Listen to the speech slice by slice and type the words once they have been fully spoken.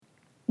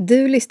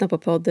Du lyssnar på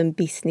podden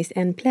Business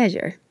and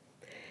Pleasure.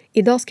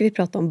 Idag ska vi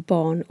prata om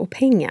barn och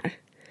pengar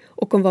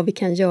och om vad vi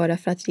kan göra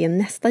för att ge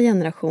nästa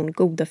generation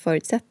goda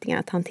förutsättningar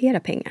att hantera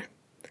pengar.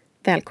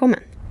 Välkommen!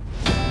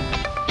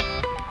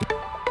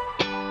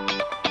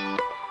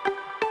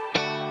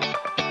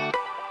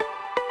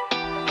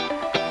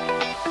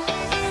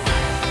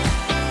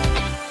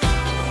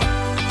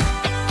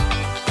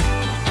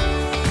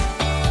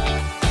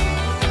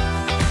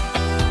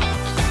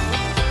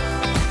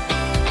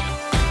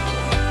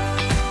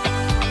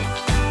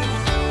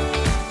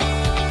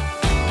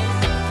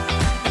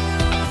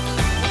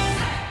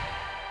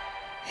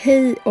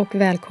 Hej och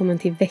välkommen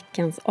till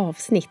veckans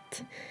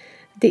avsnitt.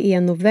 Det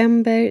är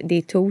november, det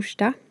är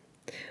torsdag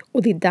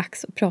och det är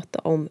dags att prata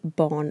om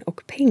barn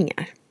och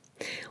pengar.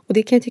 Och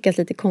det kan ju tyckas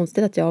lite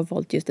konstigt att jag har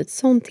valt just ett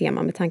sånt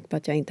tema med tanke på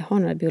att jag inte har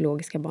några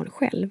biologiska barn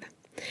själv.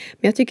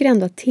 Men jag tycker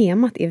ändå att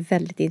temat är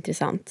väldigt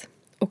intressant.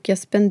 Och jag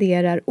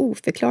spenderar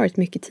oförklarat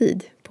mycket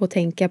tid på att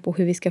tänka på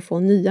hur vi ska få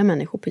nya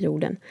människor på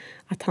jorden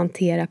att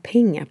hantera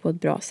pengar på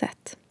ett bra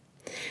sätt.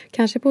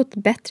 Kanske på ett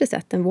bättre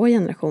sätt än vår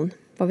generation,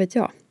 vad vet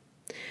jag.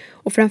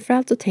 Och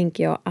framförallt så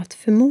tänker jag att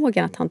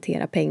förmågan att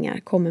hantera pengar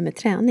kommer med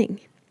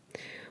träning.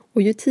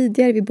 Och ju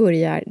tidigare vi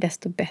börjar,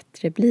 desto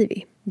bättre blir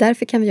vi.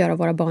 Därför kan vi göra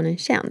våra barn en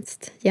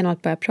tjänst genom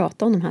att börja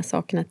prata om de här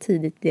sakerna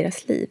tidigt i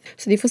deras liv.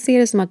 Så ni får se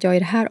det som att jag i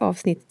det här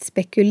avsnittet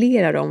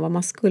spekulerar om vad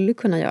man skulle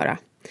kunna göra.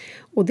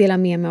 Och delar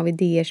med mig av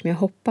idéer som jag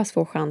hoppas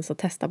få chans att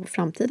testa på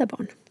framtida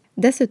barn.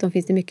 Dessutom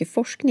finns det mycket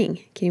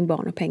forskning kring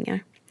barn och pengar.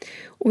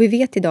 Och vi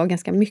vet idag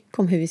ganska mycket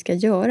om hur vi ska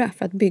göra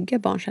för att bygga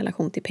barns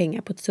relation till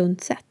pengar på ett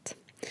sunt sätt.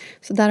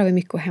 Så där har vi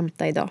mycket att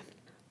hämta idag.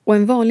 Och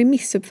en vanlig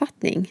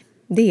missuppfattning,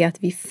 det är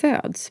att vi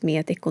föds med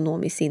ett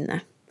ekonomiskt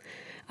sinne.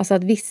 Alltså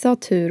att vissa har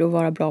tur att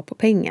vara bra på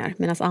pengar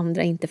medan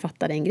andra inte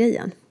fattar den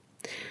grejen.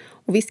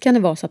 Och visst kan det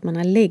vara så att man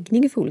har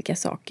läggning för olika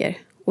saker.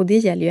 Och det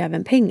gäller ju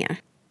även pengar.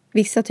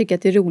 Vissa tycker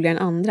att det är roligare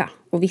än andra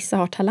och vissa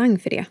har talang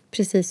för det.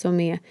 Precis som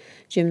med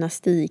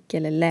gymnastik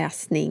eller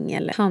läsning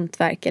eller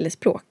hantverk eller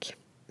språk.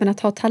 Men att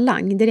ha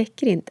talang, det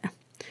räcker inte.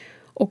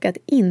 Och att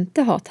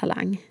inte ha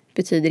talang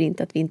betyder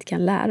inte att vi inte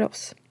kan lära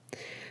oss.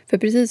 För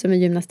precis som med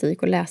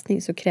gymnastik och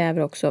läsning så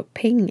kräver också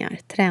pengar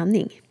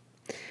träning.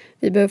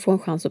 Vi behöver få en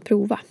chans att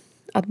prova.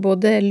 Att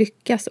både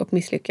lyckas och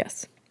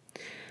misslyckas.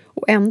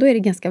 Och ändå är det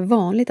ganska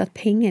vanligt att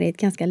pengar är ett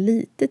ganska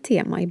litet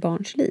tema i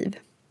barns liv.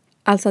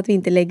 Alltså att vi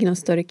inte lägger någon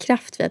större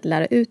kraft vid att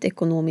lära ut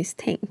ekonomiskt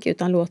tänk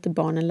utan låter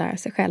barnen lära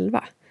sig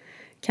själva.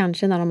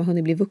 Kanske när de har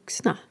hunnit bli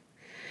vuxna.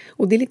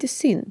 Och det är lite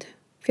synd.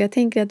 För jag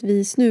tänker att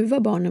vi snuvar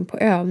barnen på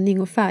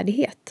övning och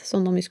färdighet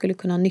som de skulle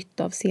kunna ha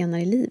nytta av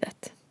senare i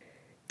livet.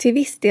 Till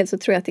viss del så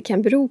tror jag att det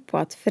kan bero på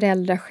att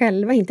föräldrar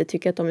själva inte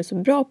tycker att de är så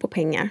bra på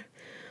pengar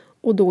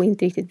och då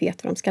inte riktigt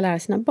vet vad de ska lära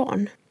sina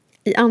barn.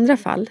 I andra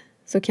fall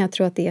så kan jag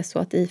tro att det är så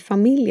att i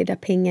familjer där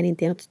pengar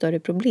inte är något större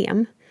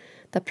problem,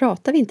 där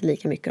pratar vi inte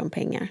lika mycket om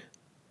pengar.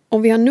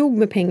 Om vi har nog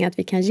med pengar att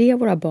vi kan ge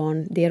våra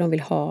barn det de vill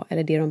ha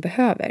eller det de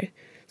behöver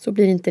så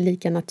blir det inte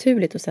lika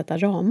naturligt att sätta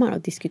ramar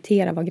och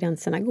diskutera var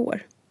gränserna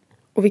går.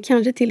 Och vi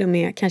kanske till och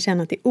med kan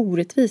känna att det är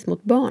orättvist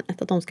mot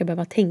barnet att de ska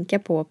behöva tänka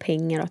på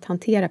pengar och att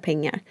hantera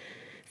pengar.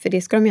 För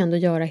det ska de ju ändå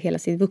göra hela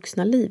sitt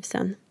vuxna liv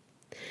sen.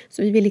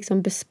 Så vi vill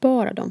liksom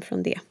bespara dem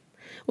från det.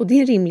 Och det är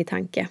en rimlig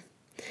tanke.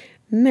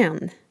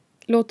 Men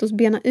låt oss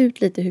bena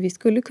ut lite hur vi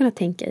skulle kunna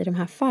tänka i de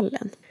här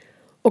fallen.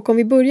 Och om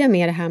vi börjar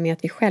med det här med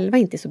att vi själva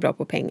inte är så bra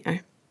på pengar.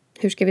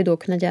 Hur ska vi då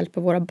kunna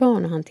hjälpa våra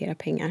barn att hantera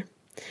pengar?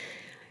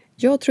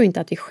 Jag tror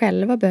inte att vi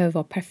själva behöver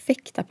vara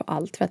perfekta på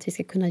allt för att vi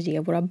ska kunna ge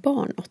våra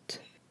barn något.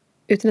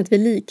 Utan att vi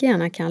lika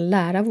gärna kan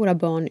lära våra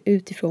barn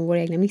utifrån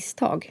våra egna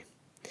misstag.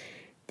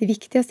 Det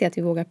viktigaste är att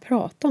vi vågar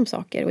prata om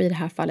saker och i det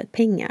här fallet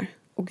pengar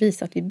och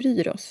visa att vi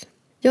bryr oss.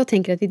 Jag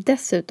tänker att vi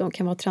dessutom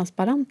kan vara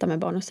transparenta med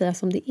barn och säga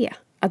som det är.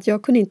 Att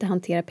jag kunde inte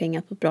hantera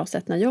pengar på ett bra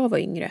sätt när jag var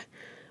yngre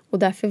och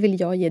därför vill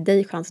jag ge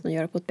dig chansen att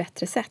göra på ett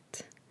bättre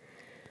sätt.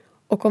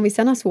 Och om vi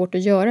sedan har svårt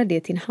att göra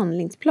det till en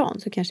handlingsplan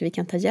så kanske vi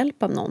kan ta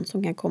hjälp av någon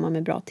som kan komma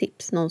med bra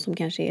tips. Någon som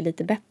kanske är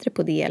lite bättre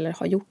på det eller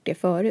har gjort det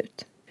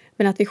förut.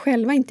 Men att vi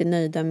själva inte är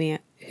nöjda med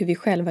hur vi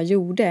själva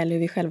gjorde eller hur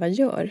vi själva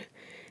gör.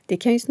 Det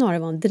kan ju snarare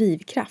vara en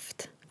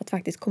drivkraft att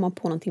faktiskt komma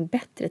på någonting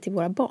bättre till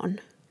våra barn.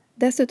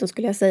 Dessutom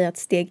skulle jag säga att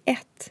steg 1,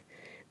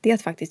 det är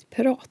att faktiskt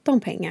prata om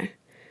pengar.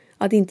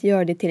 Att inte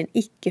göra det till en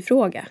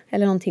icke-fråga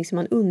eller någonting som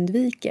man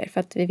undviker för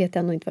att vi vet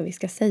ändå inte vad vi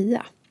ska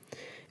säga.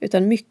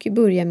 Utan mycket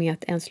börjar med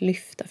att ens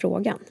lyfta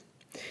frågan.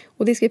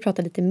 Och det ska vi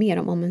prata lite mer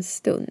om en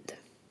stund.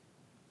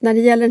 När det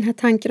gäller den här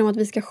tanken om att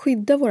vi ska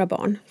skydda våra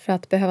barn för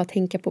att behöva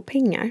tänka på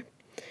pengar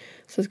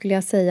så skulle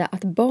jag säga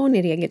att barn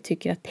i regel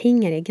tycker att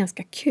pengar är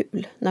ganska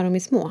kul när de är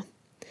små.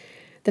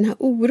 Den här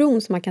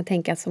oron som man kan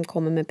tänka som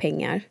kommer med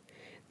pengar,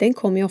 den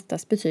kommer ju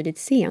oftast betydligt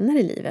senare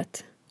i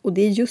livet. Och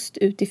det är just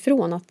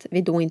utifrån att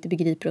vi då inte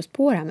begriper oss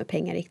på det här med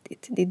pengar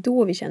riktigt. Det är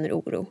då vi känner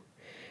oro.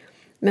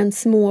 Men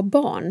små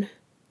barn,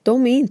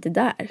 de är inte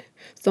där.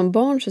 Som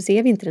barn så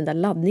ser vi inte den där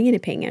laddningen i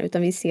pengar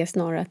utan vi ser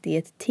snarare att det är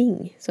ett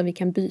ting som vi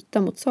kan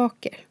byta mot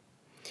saker.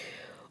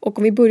 Och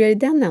om vi börjar i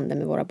den änden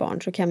med våra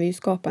barn så kan vi ju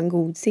skapa en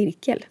god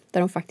cirkel där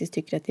de faktiskt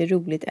tycker att det är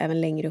roligt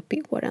även längre upp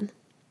i åren.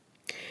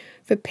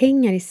 För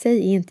pengar i sig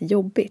är inte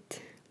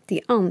jobbigt. Det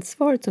är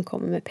ansvaret som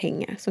kommer med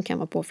pengar som kan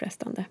vara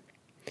påfrestande.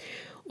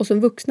 Och som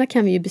vuxna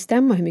kan vi ju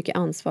bestämma hur mycket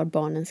ansvar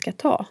barnen ska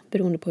ta,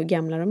 beroende på hur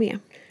gamla de är.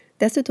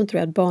 Dessutom tror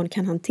jag att barn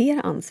kan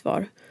hantera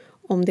ansvar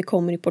om det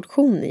kommer i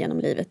portioner genom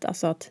livet.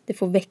 Alltså att det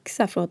får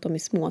växa från att de är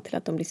små till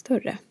att de blir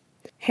större.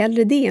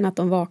 Hellre det än att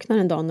de vaknar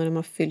en dag när de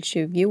har fyllt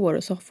 20 år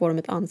och så får de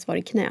ett ansvar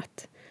i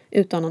knät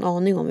utan någon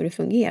aning om hur det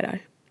fungerar.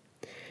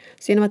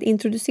 Så genom att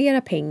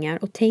introducera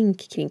pengar och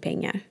tänk kring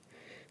pengar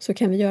så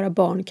kan vi göra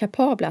barn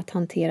kapabla att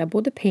hantera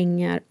både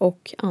pengar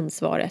och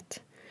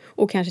ansvaret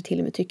och kanske till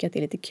och med tycka att det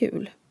är lite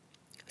kul.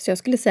 Så jag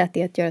skulle säga att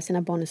det är att göra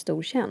sina barn en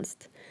stor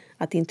tjänst.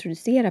 Att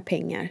introducera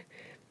pengar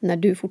när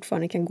du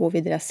fortfarande kan gå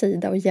vid deras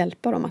sida och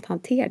hjälpa dem att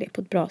hantera det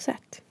på ett bra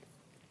sätt.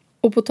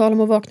 Och på tal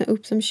om att vakna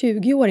upp som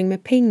 20-åring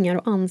med pengar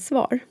och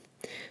ansvar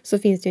så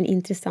finns det en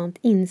intressant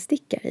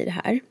instickare i det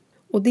här.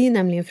 Och det är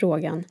nämligen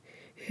frågan,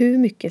 hur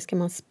mycket ska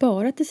man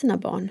spara till sina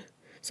barn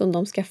som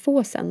de ska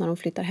få sen när de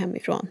flyttar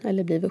hemifrån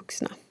eller blir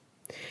vuxna?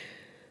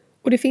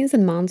 Och det finns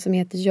en man som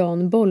heter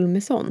Jan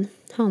Bolmesson.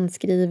 Han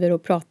skriver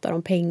och pratar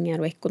om pengar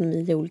och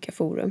ekonomi i olika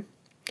forum.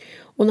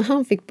 Och när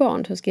han fick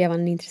barn så skrev han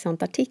en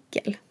intressant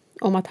artikel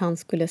om att han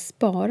skulle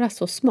spara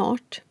så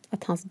smart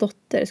att hans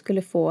dotter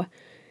skulle få,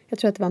 jag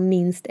tror att det var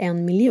minst 1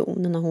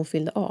 miljon när hon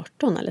fyllde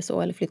 18 eller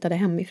så, eller flyttade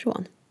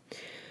hemifrån.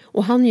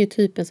 Och han är ju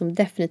typen som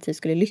definitivt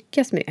skulle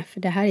lyckas med det, för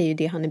det här är ju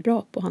det han är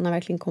bra på, han har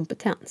verkligen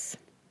kompetens.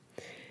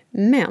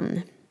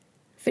 Men,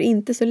 för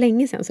inte så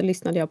länge sedan så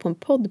lyssnade jag på en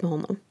podd med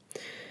honom.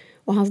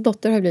 Och hans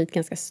dotter har blivit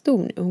ganska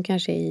stor nu, hon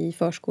kanske är i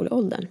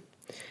förskoleåldern.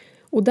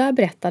 Och där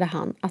berättade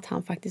han att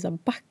han faktiskt har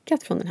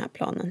backat från den här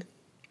planen.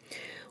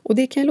 Och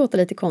det kan ju låta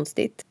lite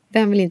konstigt.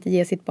 Vem vill inte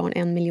ge sitt barn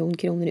 1 miljon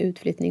kronor i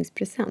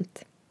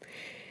utflyttningspresent?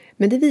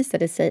 Men det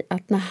visade sig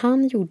att när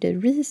han gjorde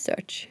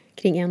research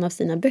kring en av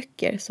sina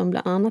böcker som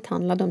bland annat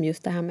handlade om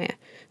just det här med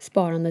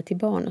sparande till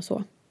barn och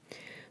så.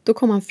 Då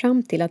kom han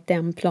fram till att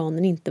den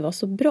planen inte var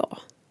så bra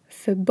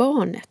för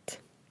barnet.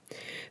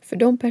 För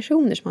de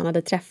personer som han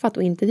hade träffat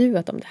och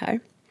intervjuat om det här,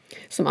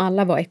 som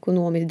alla var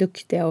ekonomiskt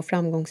duktiga och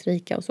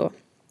framgångsrika och så,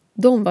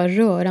 de var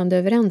rörande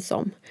överens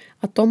om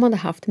att de hade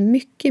haft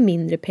mycket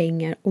mindre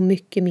pengar och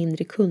mycket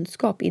mindre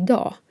kunskap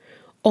idag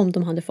om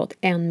de hade fått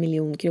 1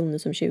 miljon kronor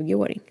som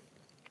 20-åring.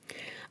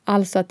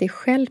 Alltså att det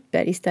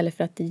stjälper istället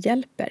för att det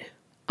hjälper.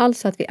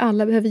 Alltså att vi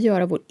alla behöver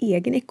göra vår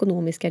egen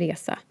ekonomiska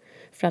resa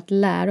för att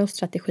lära oss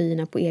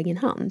strategierna på egen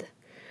hand.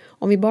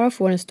 Om vi bara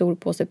får en stor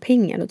påse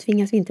pengar då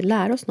tvingas vi inte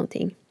lära oss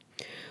någonting.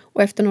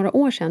 Och efter några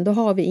år sedan då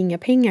har vi inga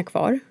pengar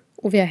kvar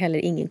och vi har heller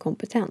ingen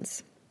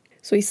kompetens.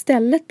 Så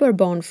istället bör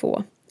barn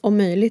få, om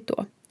möjligt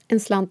då, en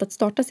slant att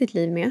starta sitt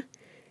liv med,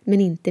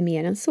 men inte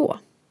mer än så.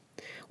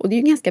 Och det är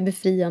ju en ganska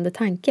befriande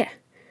tanke.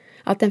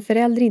 Att en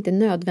förälder inte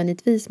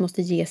nödvändigtvis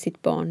måste ge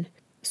sitt barn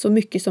så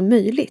mycket som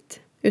möjligt,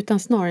 utan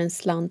snarare en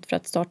slant för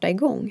att starta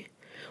igång.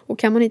 Och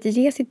kan man inte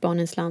ge sitt barn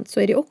en slant så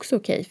är det också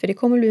okej, för det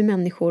kommer bli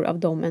människor av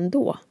dem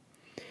ändå.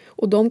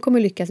 Och de kommer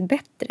lyckas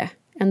bättre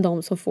än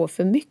de som får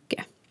för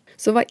mycket.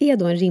 Så vad är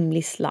då en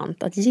rimlig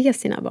slant att ge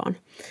sina barn?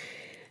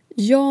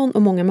 Jan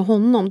och många med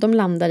honom, de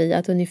landar i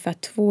att ungefär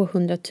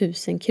 200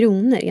 000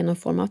 kronor är någon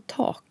form av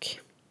tak.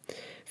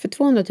 För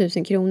 200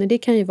 000 kronor, det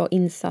kan ju vara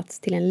insats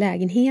till en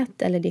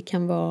lägenhet eller det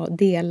kan vara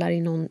delar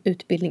i någon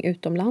utbildning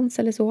utomlands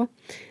eller så.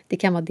 Det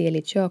kan vara del i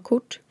ett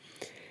körkort.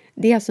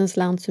 Det är alltså en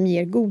slant som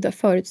ger goda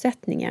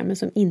förutsättningar men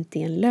som inte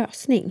är en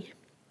lösning.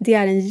 Det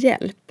är en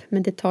hjälp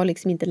men det tar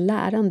liksom inte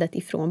lärandet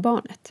ifrån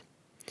barnet.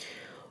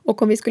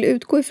 Och om vi skulle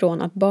utgå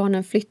ifrån att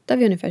barnen flyttar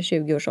vid ungefär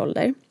 20 års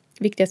ålder,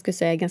 vilket jag skulle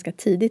säga är ganska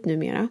tidigt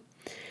numera,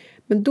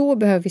 men då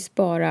behöver vi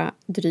spara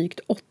drygt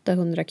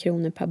 800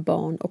 kronor per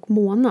barn och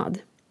månad.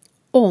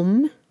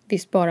 Om vi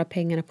sparar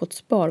pengarna på ett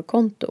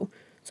sparkonto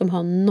som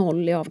har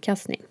 0 i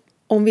avkastning.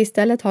 Om vi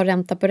istället har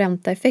ränta på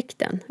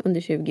ränta-effekten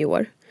under 20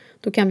 år,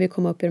 då kan vi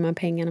komma upp i de här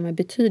pengarna med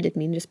betydligt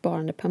mindre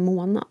sparande per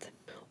månad.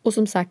 Och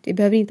som sagt, vi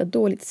behöver inte ha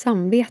dåligt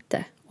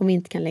samvete om vi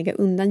inte kan lägga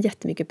undan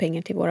jättemycket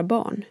pengar till våra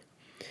barn.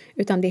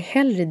 Utan det är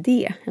hellre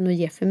det än att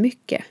ge för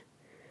mycket.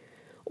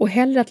 Och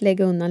hellre att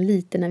lägga undan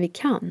lite när vi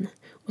kan.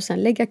 Och sen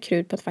lägga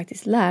krut på att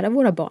faktiskt lära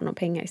våra barn om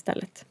pengar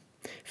istället.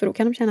 För då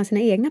kan de tjäna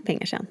sina egna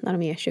pengar sen när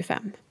de är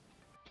 25.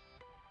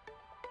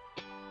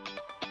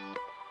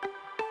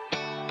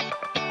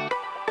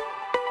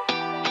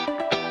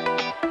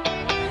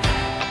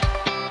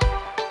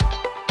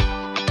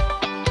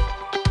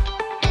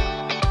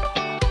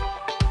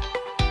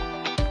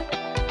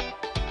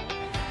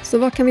 Så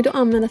vad kan vi då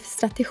använda för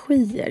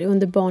strategier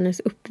under barnens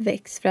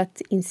uppväxt för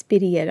att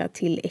inspirera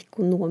till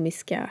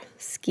ekonomiska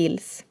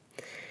skills?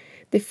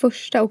 Det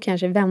första och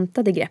kanske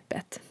väntade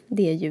greppet,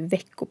 det är ju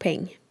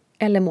veckopeng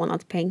eller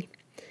månadspeng.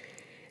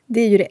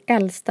 Det är ju det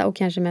äldsta och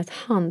kanske mest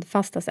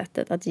handfasta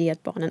sättet att ge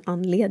ett barn en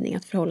anledning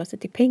att förhålla sig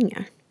till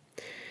pengar.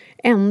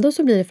 Ändå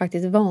så blir det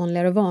faktiskt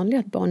vanligare och vanligare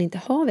att barn inte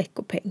har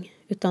veckopeng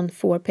utan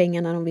får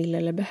pengar när de vill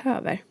eller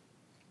behöver.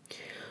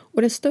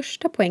 Och den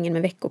största poängen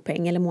med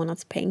veckopeng eller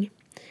månadspeng,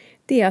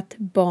 det är att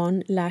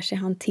barn lär sig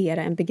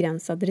hantera en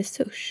begränsad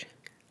resurs.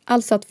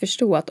 Alltså att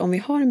förstå att om vi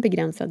har en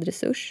begränsad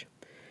resurs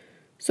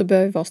så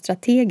behöver vi vara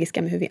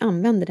strategiska med hur vi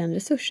använder den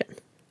resursen.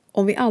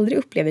 Om vi aldrig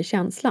upplever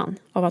känslan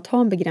av att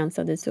ha en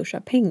begränsad resurs av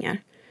pengar,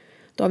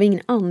 då har vi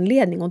ingen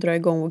anledning att dra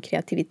igång vår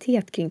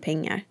kreativitet kring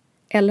pengar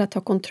eller att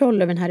ta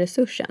kontroll över den här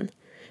resursen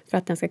för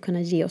att den ska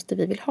kunna ge oss det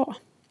vi vill ha.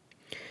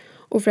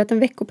 Och för att en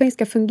veckopeng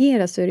ska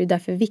fungera så är det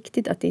därför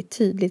viktigt att det är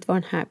tydligt vad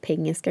den här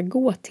pengen ska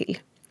gå till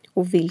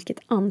och vilket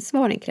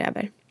ansvar den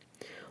kräver.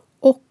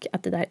 Och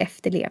att det där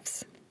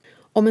efterlevs.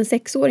 Om en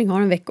 6-åring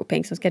har en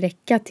veckopeng som ska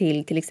räcka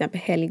till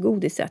exempel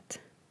helggodiset,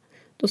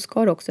 då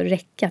ska det också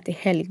räcka till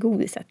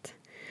helggodiset.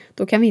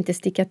 Då kan vi inte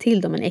sticka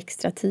till dem en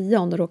extra 10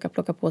 om de råkar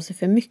plocka på sig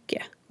för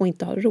mycket och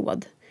inte har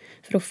råd.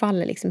 För då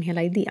faller liksom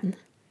hela idén.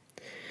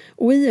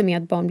 Och i och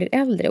med att barn blir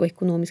äldre och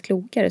ekonomiskt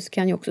klokare så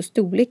kan ju också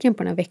storleken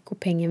på den här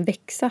veckopengen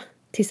växa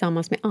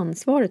tillsammans med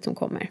ansvaret som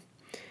kommer.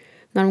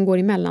 När de går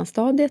i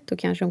mellanstadiet då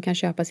kanske de kan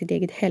köpa sitt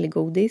eget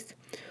helggodis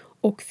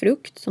och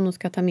frukt som de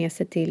ska ta med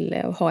sig till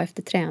och ha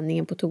efter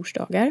träningen på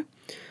torsdagar.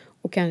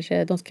 Och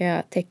kanske de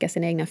ska täcka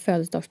sina egna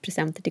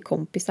födelsedagspresenter till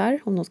kompisar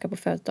om de ska på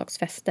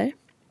födelsedagsfester.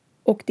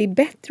 Och det är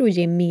bättre att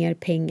ge mer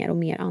pengar och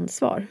mer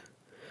ansvar.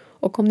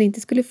 Och om det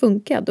inte skulle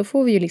funka, då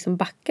får vi ju liksom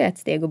backa ett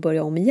steg och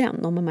börja om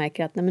igen. Om man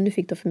märker att nej, men nu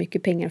fick de för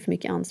mycket pengar och för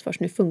mycket ansvar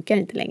så nu funkar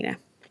det inte längre.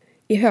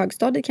 I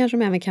högstadiet kanske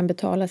de även kan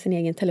betala sin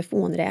egen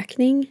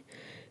telefonräkning.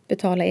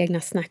 Betala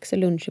egna snacks och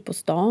luncher på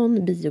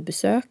stan,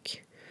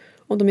 biobesök.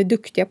 Om de är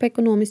duktiga på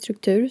ekonomisk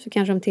struktur så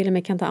kanske de till och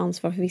med kan ta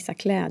ansvar för vissa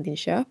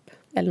klädinköp.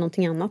 Eller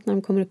någonting annat när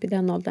de kommer upp i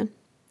den åldern.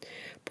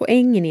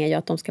 Poängen är ju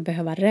att de ska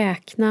behöva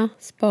räkna,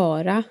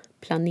 spara,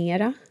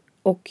 planera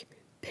och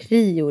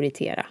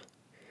prioritera.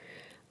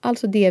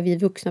 Alltså det vi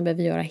vuxna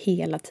behöver göra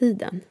hela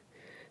tiden.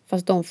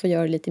 Fast de får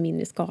göra lite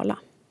mindre skala.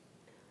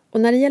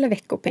 Och när det gäller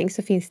veckopeng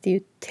så finns det ju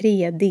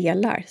 3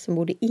 delar som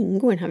borde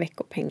ingå i den här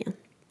veckopengen.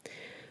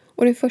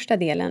 Och den första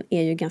delen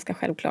är ju ganska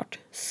självklart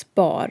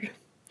spar.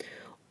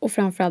 Och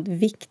framförallt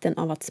vikten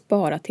av att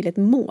spara till ett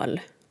mål.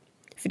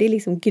 För det är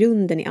liksom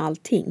grunden i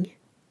allting.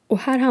 Och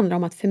här handlar det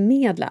om att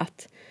förmedla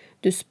att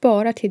du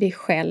sparar till dig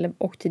själv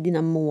och till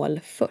dina mål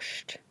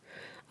först.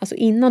 Alltså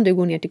innan du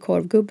går ner till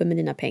korvgubben med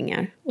dina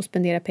pengar och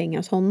spenderar pengar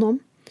hos honom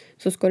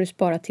så ska du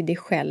spara till dig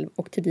själv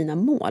och till dina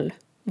mål.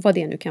 Vad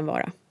det nu kan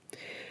vara.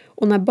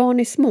 Och när barn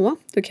är små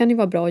då kan det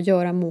vara bra att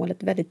göra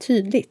målet väldigt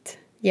tydligt.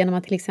 Genom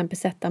att till exempel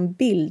sätta en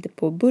bild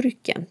på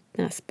burken,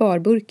 den här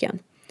sparburken.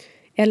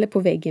 Eller på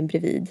väggen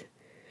bredvid.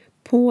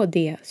 På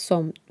det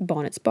som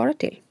barnet sparar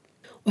till.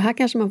 Och här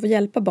kanske man får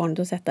hjälpa barnet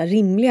att sätta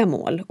rimliga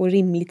mål och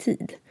rimlig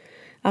tid.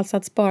 Alltså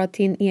att spara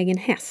till en egen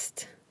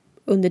häst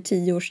under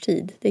 10 års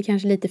tid. Det är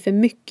kanske lite för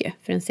mycket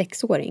för en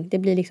 6-åring. Det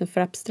blir liksom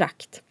för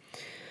abstrakt.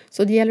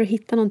 Så det gäller att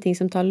hitta någonting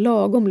som tar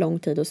lagom lång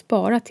tid att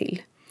spara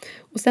till.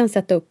 Och sen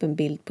sätta upp en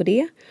bild på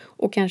det.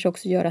 Och kanske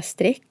också göra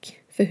streck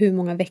för hur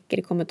många veckor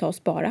det kommer ta att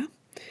spara.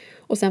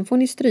 Och sen får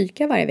ni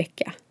stryka varje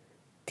vecka.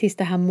 Tills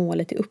det här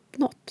målet är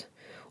uppnått.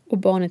 Och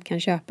barnet kan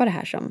köpa det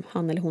här som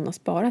han eller hon har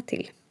sparat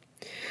till.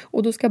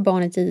 Och då ska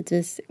barnet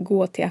givetvis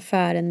gå till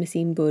affären med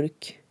sin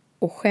burk.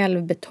 Och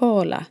själv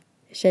betala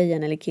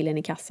tjejen eller killen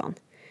i kassan.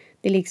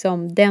 Det är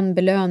liksom den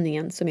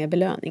belöningen som är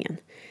belöningen.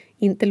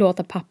 Inte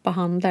låta pappa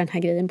handla den här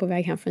grejen på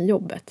väg hem från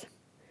jobbet.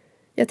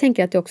 Jag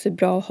tänker att det också är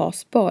bra att ha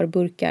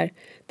sparburkar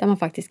där man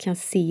faktiskt kan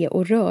se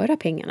och röra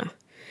pengarna.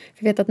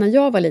 För jag vet att när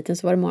jag var liten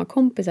så var det många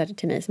kompisar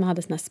till mig som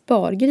hade såna här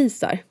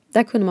spargrisar.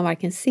 Där kunde man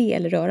varken se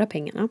eller röra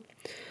pengarna.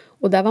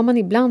 Och där var man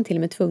ibland till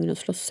och med tvungen att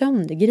slå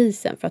sönder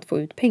grisen för att få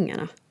ut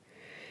pengarna.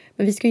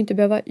 Men vi ska ju inte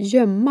behöva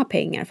gömma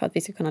pengar för att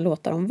vi ska kunna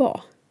låta dem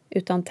vara.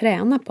 Utan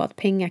träna på att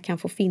pengar kan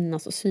få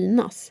finnas och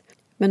synas.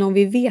 Men om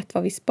vi vet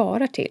vad vi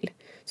sparar till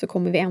så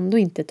kommer vi ändå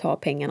inte ta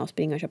pengarna och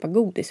springa och köpa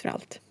godis för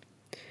allt.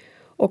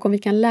 Och om vi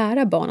kan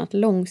lära barn att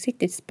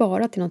långsiktigt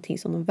spara till någonting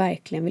som de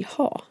verkligen vill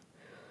ha.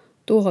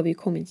 Då har vi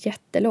kommit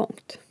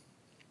jättelångt.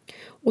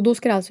 Och då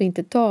ska det alltså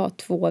inte ta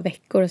 2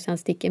 veckor och sen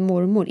sticker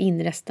mormor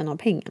in resten av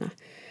pengarna.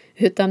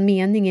 Utan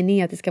meningen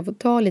är att det ska få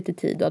ta lite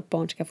tid och att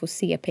barn ska få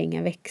se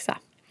pengar växa.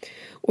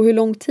 Och hur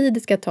lång tid det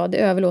ska ta det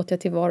överlåter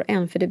jag till var och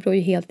en för det beror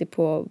ju helt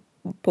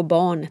på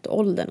barnet,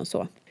 åldern och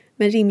så.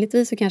 Men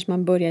rimligtvis så kanske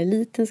man börjar i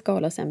liten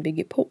skala och sen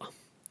bygger på.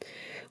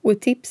 Och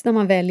ett tips när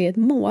man väljer ett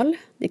mål,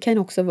 det kan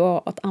också vara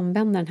att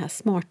använda den här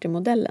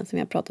smarter-modellen som vi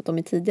har pratat om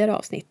i tidigare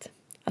avsnitt.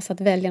 Alltså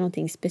att välja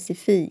någonting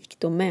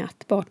specifikt och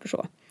mätbart och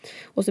så.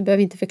 Och så behöver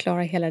vi inte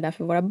förklara hela det där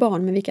för våra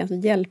barn, men vi kan alltså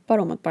hjälpa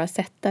dem att bara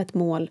sätta ett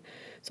mål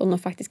som de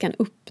faktiskt kan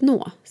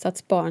uppnå så att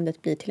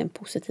sparandet blir till en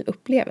positiv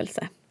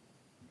upplevelse.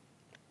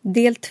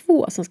 Del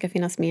 2 som ska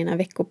finnas med i den här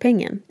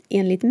veckopengen,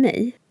 enligt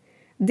mig,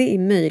 det är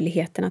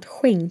möjligheten att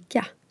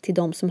skänka till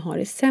de som har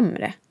det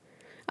sämre.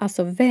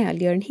 Alltså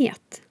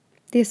välgörenhet.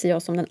 Det ser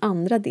jag som den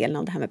andra delen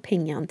av det här med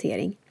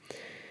pengahantering.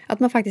 Att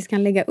man faktiskt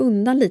kan lägga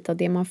undan lite av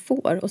det man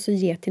får och så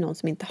ge till någon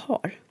som inte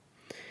har.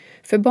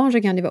 För barn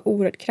så kan det vara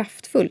oerhört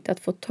kraftfullt att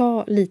få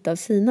ta lite av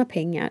sina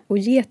pengar och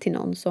ge till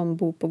någon som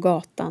bor på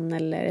gatan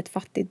eller ett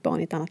fattigt barn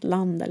i ett annat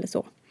land eller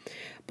så.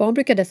 Barn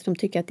brukar dessutom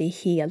tycka att det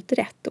är helt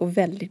rätt och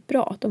väldigt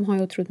bra. De har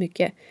ju otroligt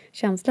mycket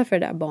känsla för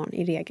det där barn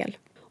i regel.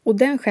 Och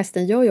den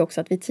gesten gör ju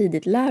också att vi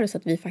tidigt lär oss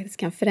att vi faktiskt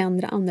kan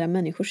förändra andra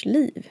människors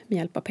liv med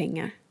hjälp av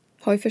pengar.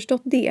 Har vi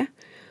förstått det,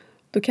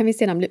 då kan vi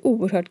sedan bli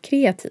oerhört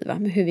kreativa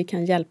med hur vi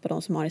kan hjälpa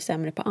de som har det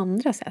sämre på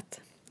andra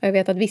sätt. Jag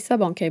vet att vissa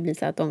barn kan ju bli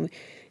så att de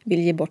vill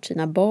ge bort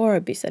sina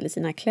Barbies eller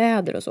sina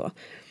kläder och så.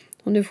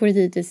 Och nu får det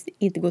givetvis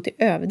inte gå till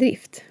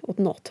överdrift åt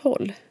något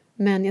håll.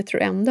 Men jag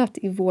tror ändå att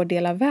i vår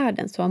del av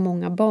världen så har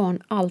många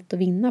barn allt att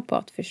vinna på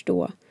att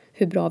förstå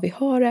hur bra vi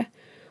har det.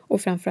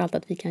 Och framförallt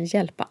att vi kan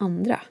hjälpa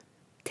andra.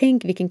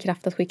 Tänk vilken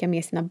kraft att skicka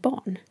med sina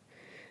barn.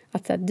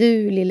 Att så här,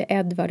 du, lille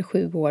Edvard,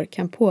 7 år,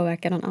 kan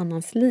påverka någon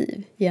annans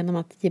liv genom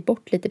att ge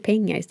bort lite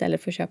pengar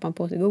istället för att köpa en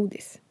påse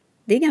godis.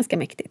 Det är ganska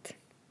mäktigt.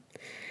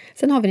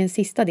 Sen har vi den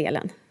sista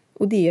delen.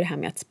 Och det är ju det här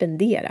med att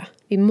spendera.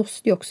 Vi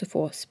måste ju också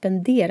få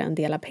spendera en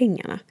del av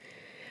pengarna.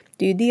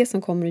 Det är ju det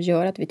som kommer att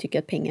göra att vi tycker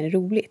att pengar är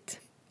roligt.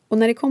 Och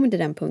när det kommer till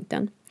den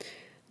punkten,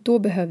 då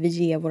behöver vi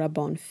ge våra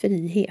barn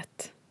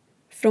frihet.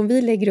 För om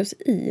vi lägger oss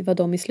i vad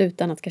de i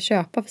slutändan ska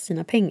köpa för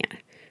sina pengar,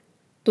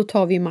 då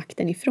tar vi ju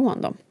makten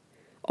ifrån dem.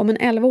 Om en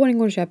 11-åring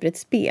går och köper ett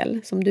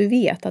spel som du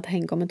vet att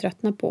hen kommer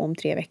tröttna på om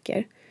 3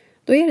 veckor,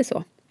 då är det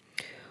så.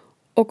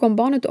 Och om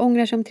barnet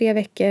ångrar sig om 3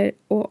 veckor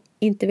och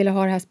inte vill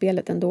ha det här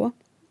spelet ändå,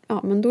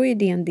 ja, men då är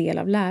det en del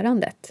av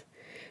lärandet.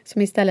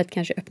 Som istället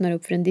kanske öppnar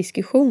upp för en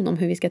diskussion om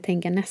hur vi ska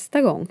tänka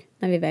nästa gång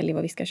när vi väljer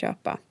vad vi ska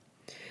köpa.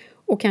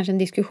 Och kanske en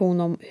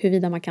diskussion om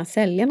huruvida man kan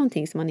sälja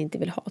någonting som man inte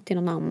vill ha till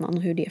någon annan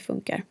och hur det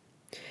funkar.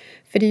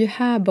 För det är ju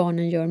här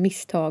barnen gör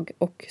misstag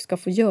och ska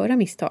få göra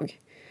misstag.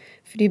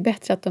 För det är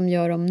bättre att de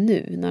gör dem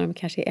nu när de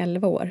kanske är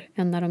 11 år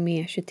än när de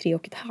är 23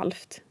 och ett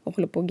halvt och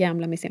håller på att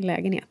gamla med sin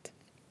lägenhet.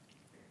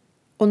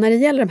 Och när det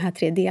gäller de här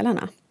 3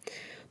 delarna,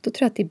 då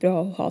tror jag att det är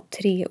bra att ha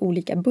 3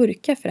 olika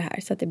burkar för det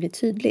här så att det blir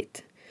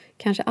tydligt.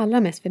 Kanske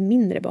allra mest för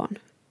mindre barn.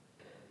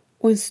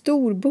 Och en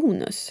stor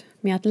bonus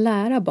med att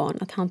lära barn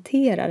att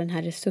hantera den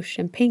här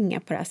resursen pengar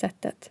på det här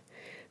sättet,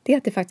 det är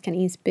att det faktiskt kan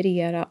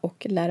inspirera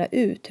och lära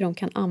ut hur de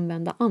kan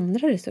använda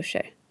andra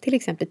resurser, till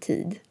exempel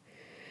tid.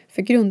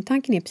 För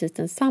grundtanken är precis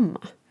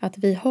densamma, att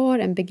vi har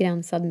en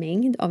begränsad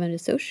mängd av en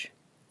resurs.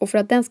 Och för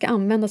att den ska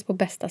användas på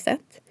bästa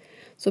sätt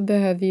så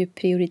behöver vi ju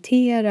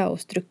prioritera och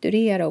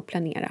strukturera och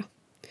planera.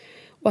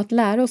 Och att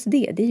lära oss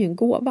det är ju en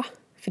gåva.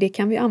 För det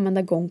kan vi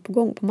använda gång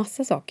på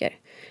massa saker.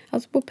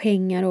 Alltså på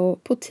pengar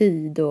och på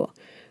tid och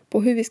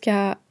på hur vi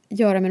ska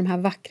göra med de här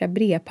vackra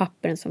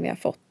brevpappren som vi har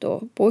fått.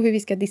 Och på hur vi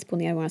ska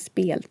disponera vår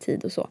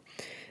speltid och så.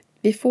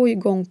 Vi får ju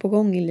gång på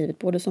gång i livet,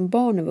 både som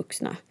barn och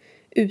vuxna,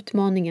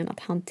 utmaningen att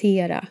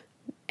hantera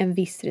en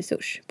viss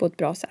resurs på ett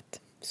bra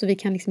sätt. Så vi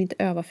kan liksom inte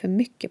öva för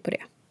mycket på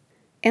det.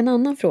 En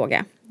annan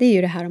fråga, det är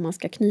ju det här om man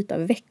ska knyta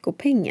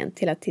veckopengen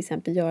till att till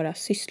exempel göra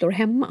sysslor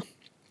hemma.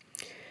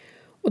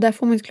 Och där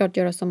får man såklart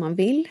göra som man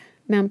vill,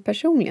 men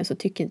personligen så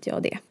tycker inte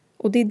jag det.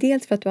 Och det är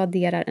dels för att du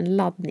adderar en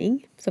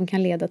laddning som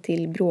kan leda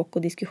till bråk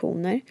och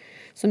diskussioner,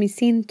 som i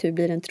sin tur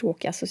blir en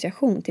tråkig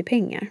association till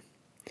pengar.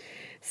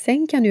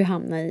 Sen kan du ju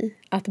hamna i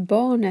att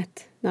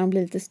barnet, när de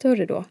blir lite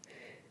större då,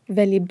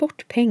 väljer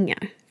bort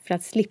pengar för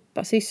att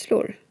slippa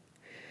sysslor.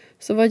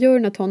 Så vad gör du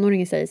när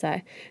tonåringen säger så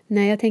här: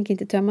 nej, jag tänker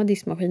inte tömma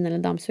diskmaskinen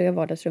eller dammsuga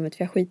vardagsrummet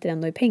för jag skiter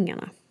ändå i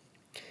pengarna.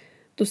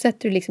 Då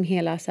sätter du liksom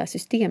hela så här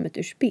systemet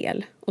ur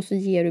spel och så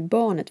ger du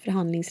barnet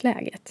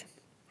förhandlingsläget.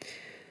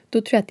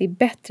 Då tror jag att det är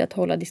bättre att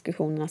hålla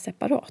diskussionerna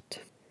separat.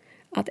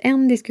 Att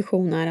en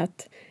diskussion är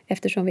att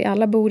eftersom vi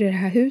alla bor i det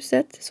här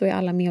huset så är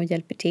alla med och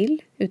hjälper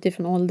till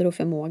utifrån ålder och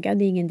förmåga.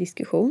 Det är ingen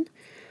diskussion.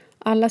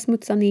 Alla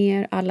smutsar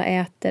ner, alla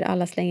äter,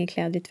 alla slänger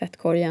kläder i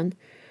tvättkorgen.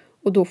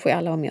 Och då får ju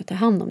alla vara med och ta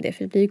hand om det.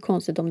 För det blir ju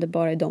konstigt om det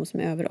bara är de som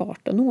är över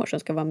 18 år som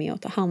ska vara med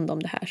och ta hand om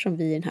det här som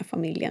vi i den här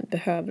familjen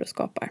behöver och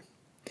skapar.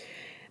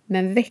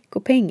 Men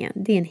veckopengen,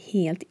 det är en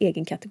helt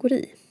egen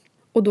kategori.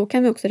 Och då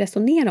kan vi också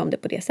resonera om det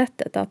på det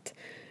sättet att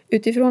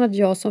utifrån att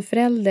jag som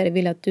förälder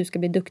vill att du ska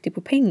bli duktig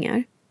på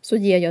pengar så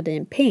ger jag dig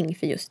en peng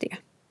för just det.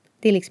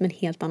 Det är liksom en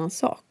helt annan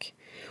sak.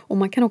 Och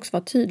man kan också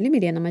vara tydlig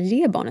med det när man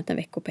ger barnet en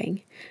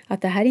veckopeng.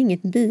 Att det här är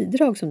inget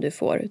bidrag som du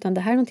får utan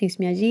det här är någonting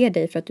som jag ger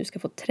dig för att du ska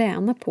få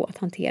träna på att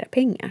hantera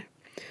pengar.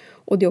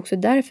 Och det är också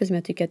därför som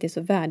jag tycker att det är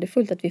så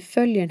värdefullt att vi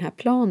följer den här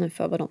planen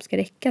för vad de ska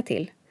räcka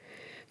till.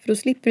 För då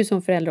slipper du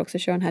som förälder också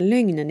köra den här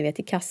lögnen ni vet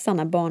i kassan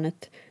när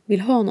barnet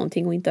vill ha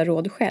någonting och inte har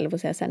råd själv och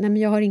säga så här: nej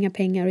men jag har inga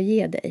pengar att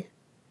ge dig.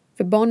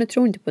 För barnet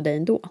tror inte på dig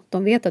ändå.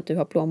 De vet att du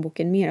har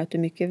plånboken mer och att du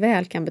mycket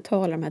väl kan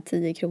betala de här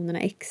 10 kronorna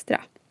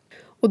extra.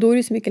 Och då är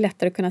det så mycket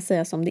lättare att kunna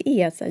säga som det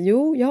är. Att säga,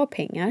 jo, jag har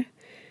pengar.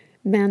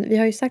 Men vi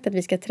har ju sagt att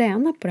vi ska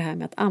träna på det här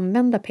med att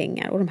använda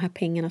pengar och de här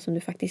pengarna som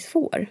du faktiskt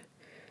får.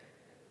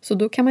 Så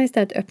då kan man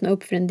istället öppna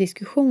upp för en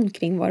diskussion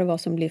kring vad det var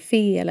som blev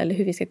fel eller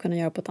hur vi ska kunna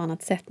göra på ett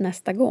annat sätt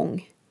nästa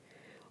gång.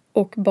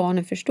 Och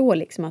barnen förstår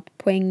liksom att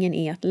poängen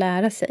är att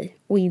lära sig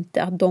och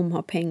inte att de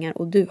har pengar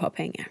och du har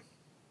pengar.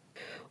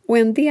 Och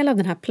en del av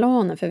den här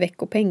planen för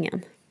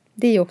veckopengen,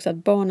 det är ju också att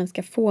barnen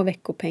ska få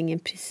veckopengen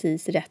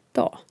precis rätt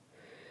dag.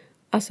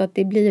 Alltså att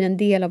det blir en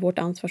del av vårt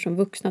ansvar som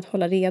vuxna att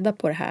hålla reda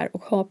på det här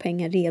och ha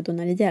pengar redo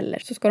när det gäller.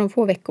 Så ska de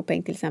få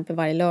veckopeng till exempel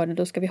varje lördag,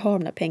 då ska vi ha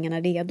de där pengarna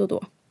redo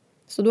då.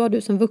 Så då har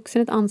du som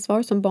vuxen ett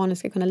ansvar som barnen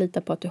ska kunna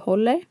lita på att du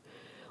håller.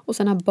 Och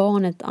sen har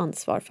barnet ett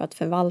ansvar för att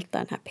förvalta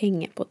den här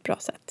pengen på ett bra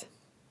sätt.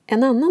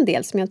 En annan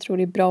del som jag tror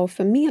är bra att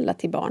förmedla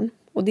till barn,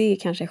 och det är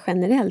kanske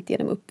generellt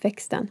genom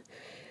uppväxten,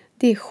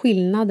 det är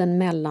skillnaden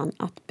mellan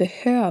att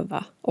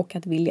behöva och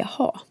att vilja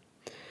ha.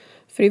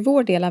 För i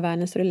vår del av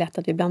världen så är det lätt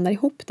att vi blandar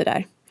ihop det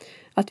där.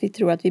 Att vi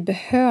tror att vi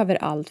behöver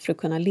allt för att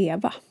kunna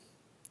leva.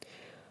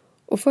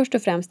 Och först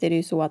och främst är det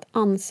ju så att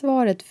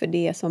ansvaret för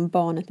det som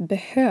barnet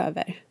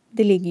behöver,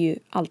 det ligger ju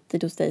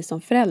alltid hos dig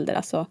som förälder.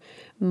 Alltså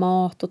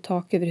mat och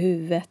tak över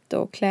huvudet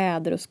och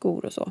kläder och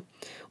skor och så.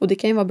 Och det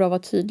kan ju vara bra att vara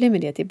tydlig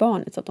med det till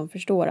barnet så att de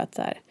förstår att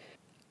så här,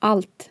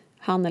 allt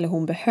han eller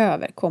hon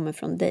behöver kommer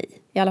från dig.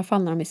 I alla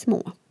fall när de är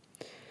små.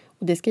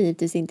 Och det ska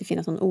givetvis inte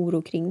finnas någon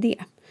oro kring det.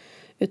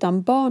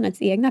 Utan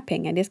barnets egna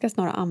pengar, det ska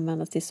snarare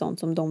användas till sånt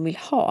som de vill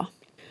ha.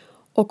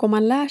 Och om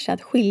man lär sig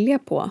att skilja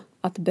på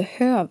att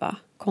behöva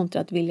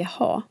kontra att vilja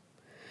ha,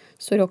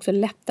 så är det också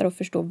lättare att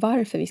förstå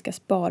varför vi ska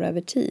spara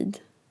över tid.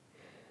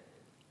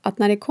 Att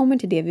när det kommer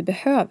till det vi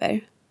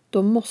behöver,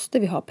 då måste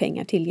vi ha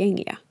pengar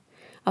tillgängliga.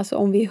 Alltså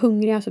om vi är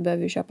hungriga så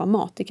behöver vi köpa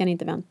mat, det kan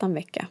inte vänta en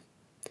vecka.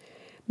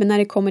 Men när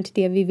det kommer till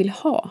det vi vill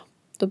ha,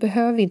 då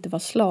behöver vi inte vara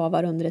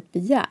slavar under ett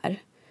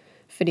begär.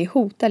 För det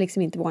hotar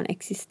liksom inte vår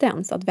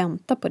existens att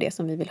vänta på det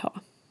som vi vill ha.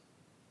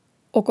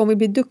 Och om vi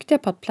blir duktiga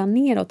på att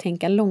planera och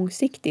tänka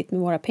långsiktigt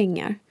med våra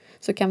pengar,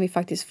 så kan vi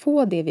faktiskt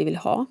få det vi vill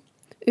ha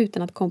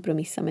utan att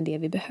kompromissa med det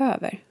vi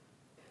behöver.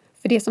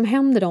 För det som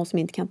händer de som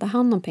inte kan ta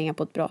hand om pengar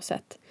på ett bra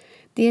sätt,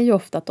 det är ju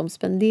ofta att de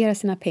spenderar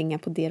sina pengar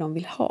på det de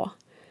vill ha.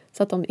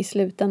 Så att de i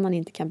slutändan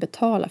inte kan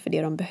betala för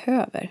det de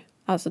behöver.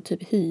 Alltså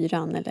typ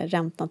hyran eller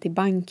räntan till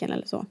banken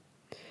eller så.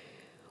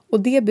 Och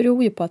det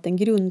beror ju på att den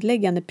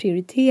grundläggande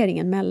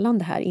prioriteringen mellan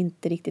det här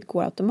inte riktigt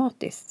går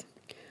automatiskt.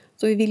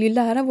 Så vi vill ju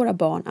lära våra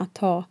barn att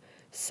ta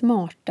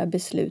smarta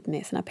beslut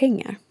med sina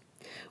pengar.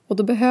 Och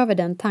då behöver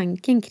den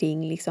tanken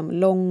kring liksom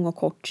lång och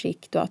kort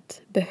sikt och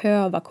att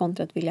behöva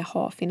kontra att vilja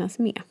ha finnas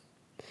med.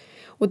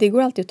 Och det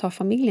går alltid att ta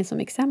familjen som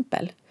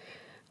exempel.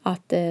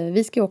 Att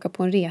vi ska åka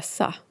på en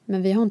resa,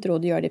 men vi har inte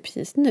råd att göra det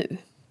precis nu.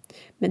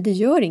 Men det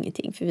gör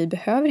ingenting, för vi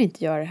behöver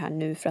inte göra det här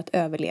nu för att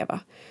överleva.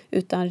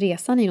 Utan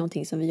resan är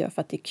någonting som vi gör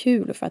för att det är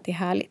kul och för att det är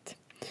härligt.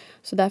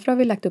 Så därför har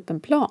vi lagt upp en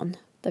plan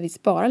där vi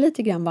sparar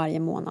lite grann varje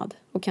månad.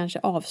 Och kanske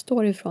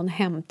avstår ifrån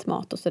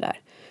hämtmat och sådär.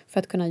 För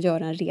att kunna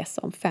göra en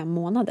resa om 5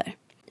 månader.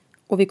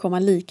 Och vi kommer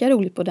lika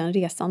roligt på den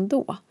resan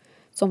då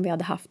som vi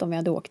hade haft om vi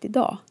hade åkt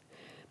idag.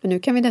 Men nu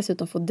kan vi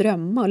dessutom få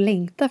drömma och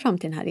längta fram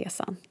till den här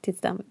resan. Till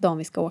den dagen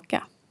vi ska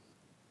åka.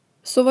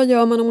 Så vad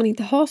gör man om man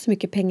inte har så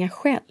mycket pengar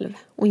själv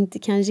och inte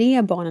kan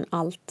ge barnen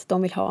allt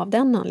de vill ha av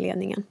den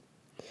anledningen?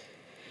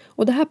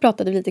 Och det här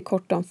pratade vi lite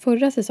kort om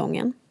förra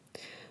säsongen.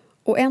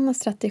 Och en av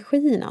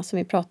strategierna som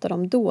vi pratade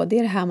om då, det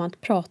är det här med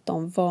att prata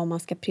om vad man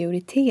ska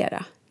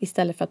prioritera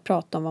istället för att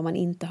prata om vad man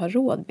inte har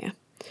råd med.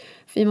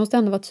 För vi måste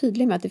ändå vara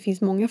tydliga med att det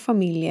finns många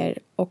familjer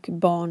och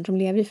barn som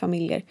lever i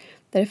familjer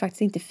där det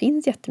faktiskt inte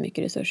finns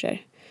jättemycket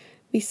resurser.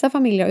 Vissa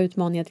familjer har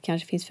utmaningar att det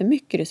kanske finns för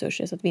mycket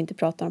resurser så att vi inte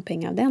pratar om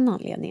pengar av den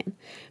anledningen.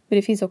 Men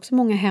det finns också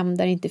många hem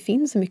där det inte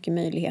finns så mycket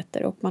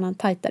möjligheter och man har en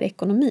tajtare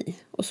ekonomi.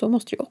 Och så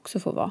måste det också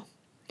få vara.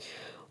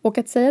 Och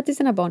att säga till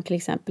sina barn till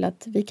exempel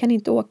att vi kan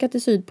inte åka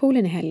till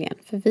Sydpolen i helgen.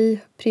 För vi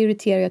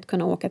prioriterar ju att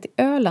kunna åka till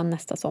Öland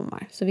nästa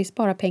sommar. Så vi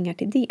sparar pengar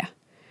till det.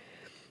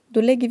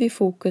 Då lägger vi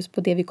fokus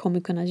på det vi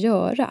kommer kunna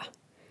göra.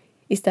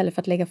 Istället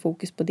för att lägga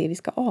fokus på det vi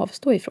ska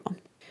avstå ifrån.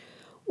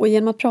 Och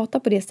genom att prata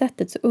på det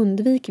sättet så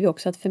undviker vi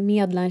också att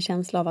förmedla en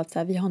känsla av att så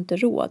här, vi har inte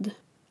råd.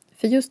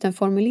 För just den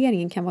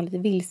formuleringen kan vara lite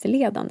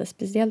vilseledande,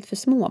 speciellt för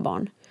små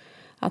barn.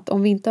 Att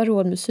om vi inte har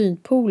råd med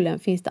Sydpolen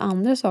finns det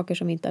andra saker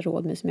som vi inte har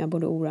råd med som jag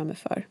borde oroa mig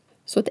för.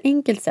 Så ett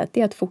enkelt sätt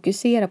är att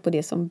fokusera på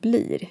det som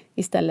blir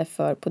istället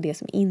för på det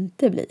som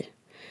inte blir.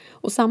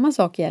 Och samma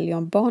sak gäller ju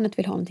om barnet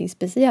vill ha någonting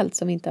speciellt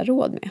som vi inte har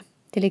råd med.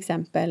 Till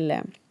exempel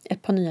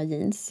ett par nya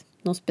jeans.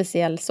 Någon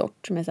speciell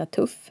sort som är så här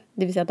tuff.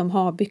 Det vill säga att de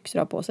har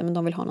byxor på sig men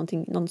de vill ha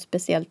någon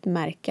speciellt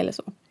märke eller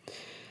så.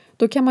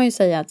 Då kan man ju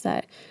säga att så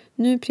här,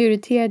 nu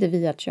prioriterade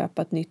vi att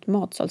köpa ett nytt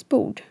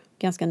matsalsbord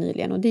ganska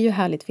nyligen. Och det är ju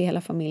härligt för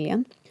hela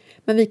familjen.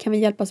 Men vi kan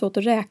väl hjälpas åt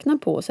att räkna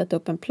på och sätta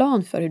upp en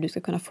plan för hur du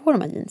ska kunna få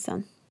de här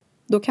jeansen.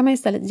 Då kan man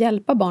istället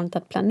hjälpa barnet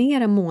att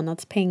planera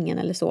månadspengen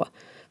eller så.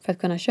 För att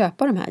kunna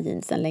köpa de här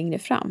jeansen längre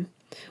fram.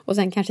 Och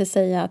sen kanske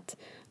säga att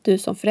du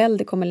som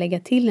förälder kommer lägga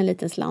till en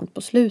liten slant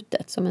på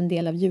slutet som en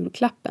del av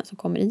julklappen som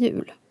kommer i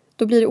jul.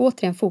 Då blir det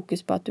återigen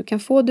fokus på att du kan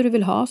få det du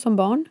vill ha som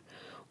barn.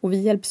 Och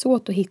vi hjälps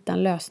åt att hitta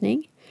en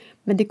lösning.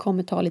 Men det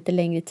kommer ta lite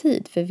längre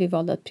tid för vi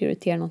valde att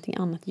prioritera någonting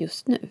annat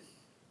just nu.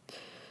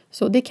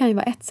 Så det kan ju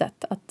vara ett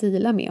sätt att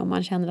deala med om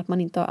man känner att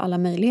man inte har alla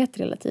möjligheter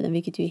hela tiden.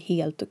 Vilket ju är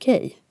helt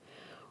okej.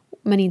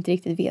 Men inte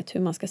riktigt vet hur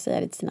man ska säga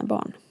det till sina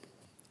barn.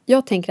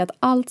 Jag tänker att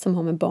allt som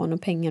har med barn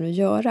och pengar att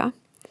göra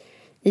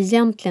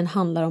egentligen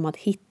handlar om att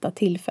hitta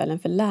tillfällen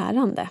för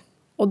lärande.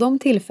 Och de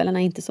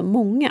tillfällena är inte så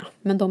många,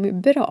 men de är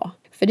bra.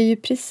 För det är ju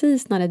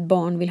precis när ett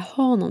barn vill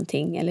ha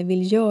någonting eller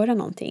vill göra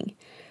någonting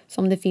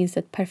som det finns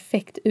ett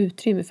perfekt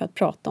utrymme för att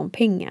prata om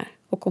pengar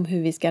och om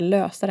hur vi ska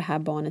lösa det här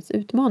barnets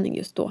utmaning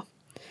just då.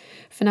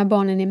 För när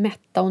barnen är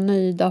mätta och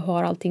nöjda och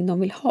har allting de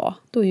vill ha,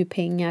 då är ju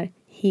pengar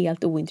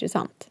helt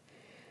ointressant.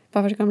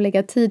 Varför ska de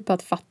lägga tid på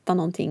att fatta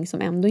någonting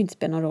som ändå inte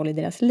spelar någon roll i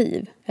deras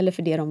liv eller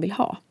för det de vill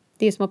ha?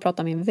 Det är som att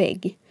prata med en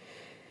vägg.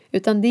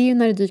 Utan det är ju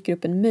när det dyker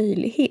upp en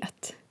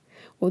möjlighet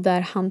och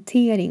där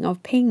hantering av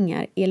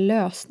pengar är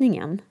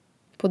lösningen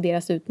på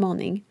deras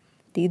utmaning.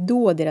 Det är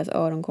då deras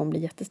öron kommer bli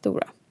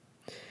jättestora.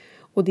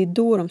 Och det är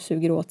då de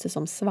suger åt sig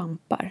som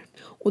svampar.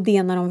 Och det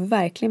är när de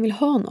verkligen vill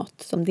ha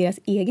något som deras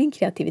egen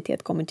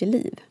kreativitet kommer till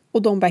liv.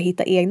 Och de börjar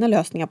hitta egna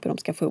lösningar på hur de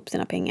ska få ihop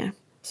sina pengar.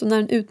 Så när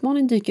en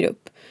utmaning dyker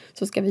upp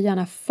så ska vi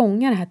gärna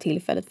fånga det här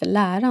tillfället för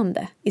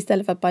lärande.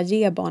 Istället för att bara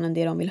ge barnen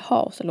det de vill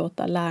ha och så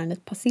låta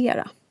lärandet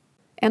passera.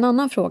 En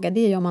annan fråga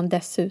det är om man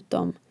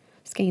dessutom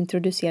ska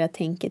introducera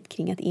tänket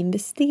kring att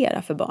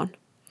investera för barn.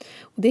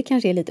 Och det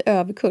kanske är lite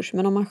överkurs,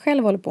 men om man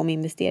själv håller på med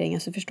investeringar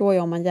så förstår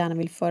jag om man gärna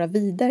vill föra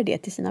vidare det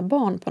till sina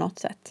barn på något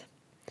sätt.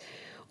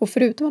 Och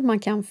förutom att man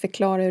kan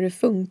förklara hur det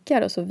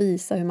funkar och så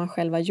visa hur man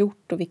själv har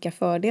gjort och vilka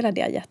fördelar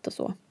det har gett och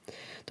så.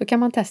 Då kan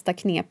man testa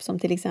knep som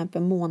till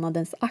exempel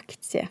månadens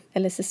aktie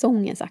eller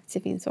säsongens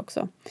aktie finns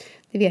också.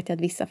 Det vet jag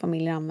att vissa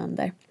familjer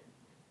använder.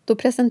 Då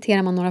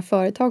presenterar man några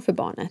företag för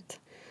barnet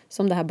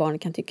som det här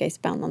barnet kan tycka är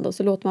spännande och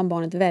så låter man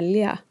barnet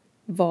välja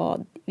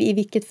i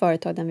vilket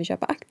företag den vill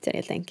köpa aktier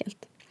helt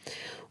enkelt.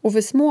 Och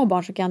för små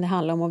barn så kan det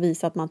handla om att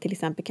visa att man till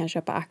exempel kan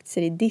köpa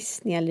aktier i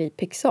Disney eller i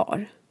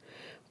Pixar.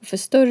 Och för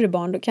större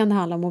barn då kan det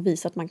handla om att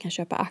visa att man kan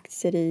köpa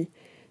aktier i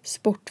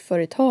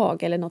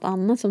sportföretag eller något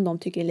annat som de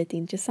tycker är lite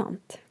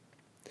intressant.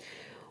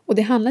 Och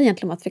det handlar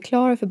egentligen om att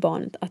förklara för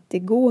barnet att det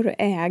går att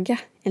äga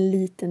en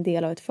liten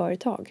del av ett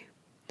företag.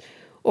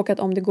 Och att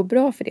om det går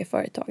bra för det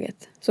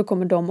företaget så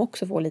kommer de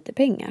också få lite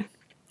pengar.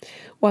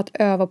 Och att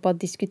öva på att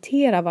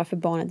diskutera varför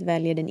barnet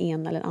väljer den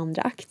ena eller den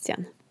andra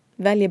aktien.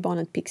 Väljer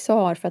barnet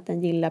Pixar för att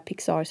den gillar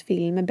Pixars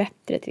filmer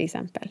bättre till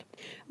exempel.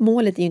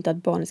 Målet är ju inte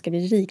att barnet ska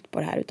bli rikt på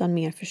det här utan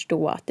mer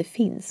förstå att det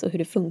finns och hur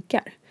det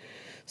funkar.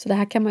 Så det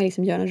här kan man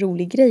liksom göra en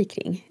rolig grej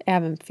kring,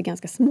 även för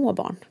ganska små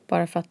barn.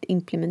 Bara för att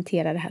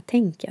implementera det här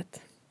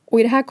tänket. Och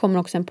i det här kommer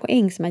också en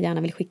poäng som jag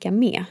gärna vill skicka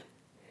med.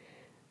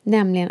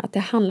 Nämligen att det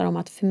handlar om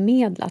att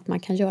förmedla att man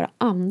kan göra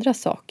andra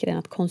saker än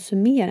att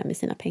konsumera med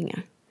sina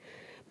pengar.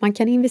 Man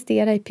kan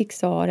investera i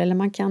Pixar eller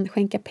man kan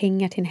skänka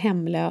pengar till en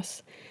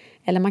hemlös.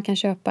 Eller man kan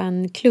köpa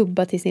en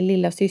klubba till sin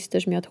lilla syster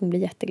som gör att hon blir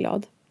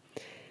jätteglad.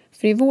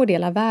 För i vår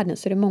del av världen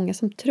så är det många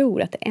som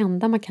tror att det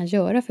enda man kan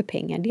göra för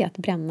pengar det är att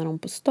bränna dem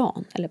på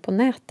stan eller på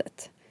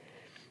nätet.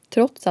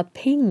 Trots att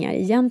pengar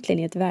egentligen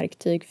är ett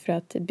verktyg för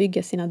att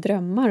bygga sina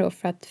drömmar och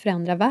för att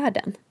förändra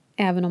världen.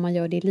 Även om man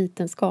gör det i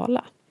liten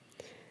skala.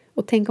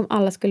 Och tänk om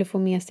alla skulle få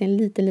med sig en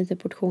liten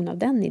portion av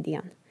den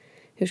idén.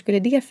 Hur skulle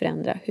det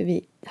förändra hur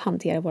vi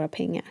hanterar våra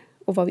pengar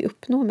och vad vi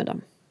uppnår med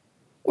dem?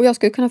 Och jag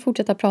skulle kunna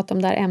fortsätta prata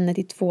om det här ämnet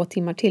i 2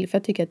 timmar till för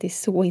jag tycker att det är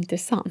så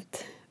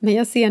intressant. Men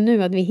jag ser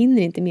nu att vi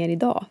hinner inte mer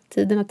idag.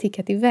 Tiden har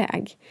tickat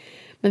iväg.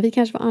 Men vi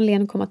kanske får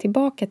anledning att komma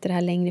tillbaka till det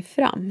här längre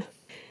fram.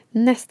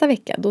 Nästa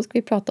vecka då ska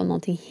vi prata om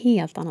någonting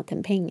helt annat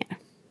än pengar.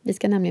 Vi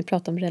ska nämligen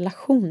prata om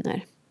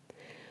relationer.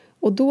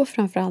 Och då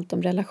framförallt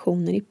om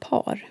relationer i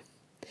par.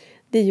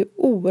 Det är ju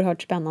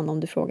oerhört spännande om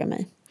du frågar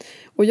mig.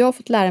 Och jag har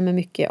fått lära mig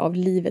mycket av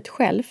livet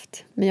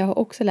självt. Men jag har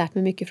också lärt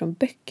mig mycket från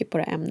böcker på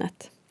det här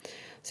ämnet.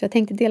 Så jag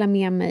tänkte dela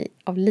med mig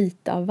av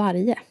lite av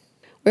varje.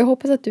 Och jag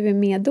hoppas att du är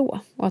med då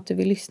och att du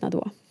vill lyssna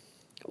då.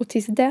 Och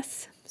tills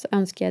dess så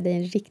önskar jag dig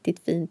en riktigt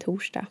fin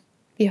torsdag.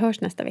 Vi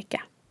hörs nästa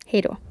vecka.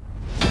 Hej då!